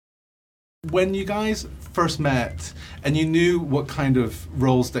When you guys first met and you knew what kind of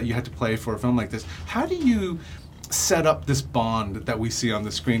roles that you had to play for a film like this, how do you set up this bond that we see on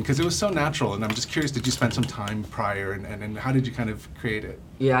the screen? Because it was so natural, and I'm just curious, did you spend some time prior, and how did you kind of create it?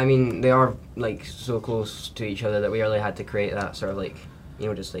 Yeah, I mean, they are like so close to each other that we really had to create that sort of like, you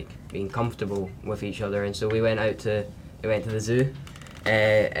know, just like being comfortable with each other. And so we went to the zoo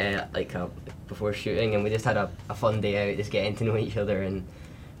before shooting, and we just had a fun day out, just getting to know each other. And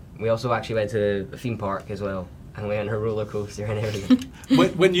we also actually went to a theme park as well, and we went on a roller coaster and everything.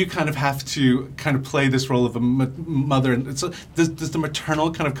 When you kind of have to kind of play this role of a mother, and so does the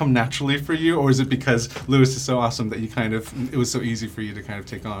maternal kind of come naturally for you, or is it because Lewis is so awesome that it was so easy for you to kind of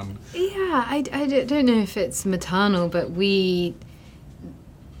take on? Yeah, I don't know if it's maternal, but we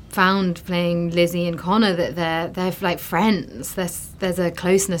found playing Lizzie and Connor that they're like friends. There's a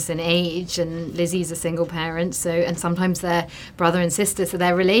closeness in age, and Lizzie's a single parent, and sometimes they're brother and sister, so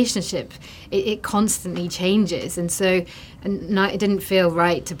their relationship it constantly changes, and it didn't feel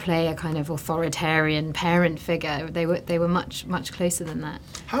right to play a kind of authoritarian parent figure. They were much closer than that.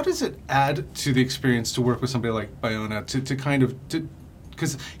 How does it add to the experience to work with somebody like Bayona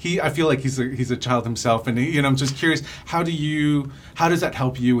because I feel like he's a child himself, and I'm just curious, how does that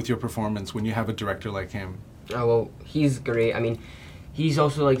help you with your performance when you have a director like him? Oh, well, he's great. I mean, he's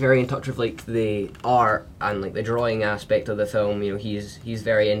also like very in touch with like the art and like the drawing aspect of the film. You know, he's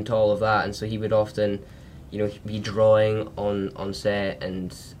very into all of that, and so he would often, be drawing on set,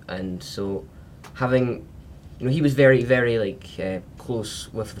 and so having, he was very like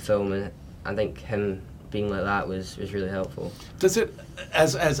close with the film, and I think him being like that was really helpful. Does it,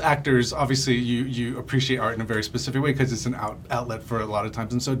 as actors, obviously you appreciate art in a very specific way because it's an outlet for a lot of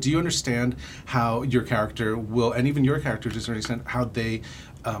times, and so do you understand how your character will, and even your character to a certain extent, how they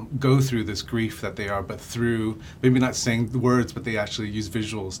go through this grief that they are, but through maybe not saying the words, but they actually use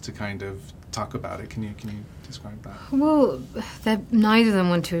visuals to kind of talk about it? Can you describe that? Well, neither of them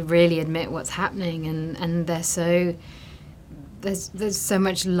want to really admit what's happening, and they're so... There's so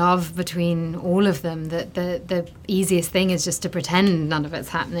much love between all of them that the easiest thing is just to pretend none of it's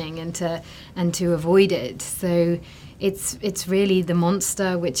happening and to avoid it. So it's really the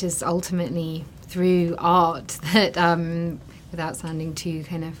monster, which is ultimately through art that without sounding too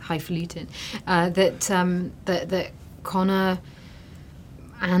kind of highfalutin, that Connor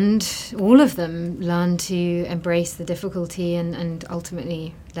and all of them learn to embrace the difficulty and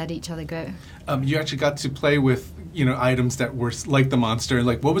ultimately let each other go. You actually got to play with items that were like the monster.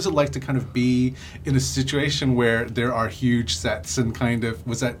 Like, what was it like to kind of be in a situation where there are huge sets, and kind of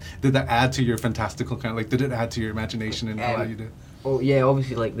did that add to your fantastical kind of, like, did it add to your imagination and allow you to? Oh yeah,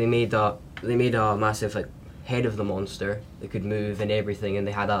 obviously, like they made a massive like head of the monster that could move and everything, and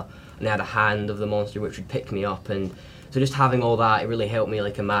they had a hand of the monster which would pick me up, and so just having all that, it really helped me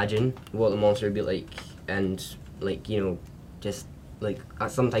like imagine what the monster would be like, and like just like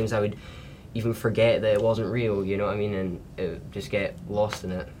sometimes I would even forget that it wasn't real, you know what I mean, and it would just get lost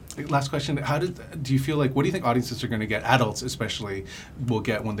in it. Last question, do you feel like, what do you think audiences are going to get, adults especially, will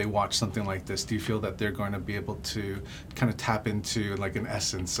get when they watch something like this? Do you feel that they're going to be able to kind of tap into like an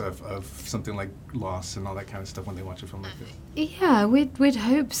essence of something like loss and all that kind of stuff when they watch a film like this? Yeah, we'd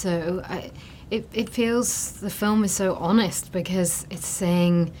hope so. It feels the film is so honest because it's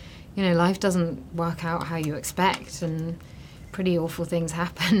saying, life doesn't work out how you expect, and pretty awful things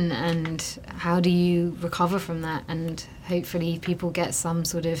happen, and how do you recover from that? And hopefully people get some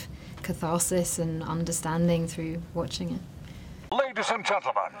sort of catharsis and understanding through watching it. Ladies and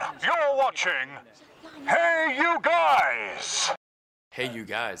gentlemen, you're watching Hey You Guys! Hey You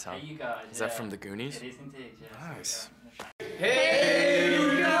Guys, huh? Hey You Guys. Is that from the Goonies? It is indeed, yes. Nice. Hey!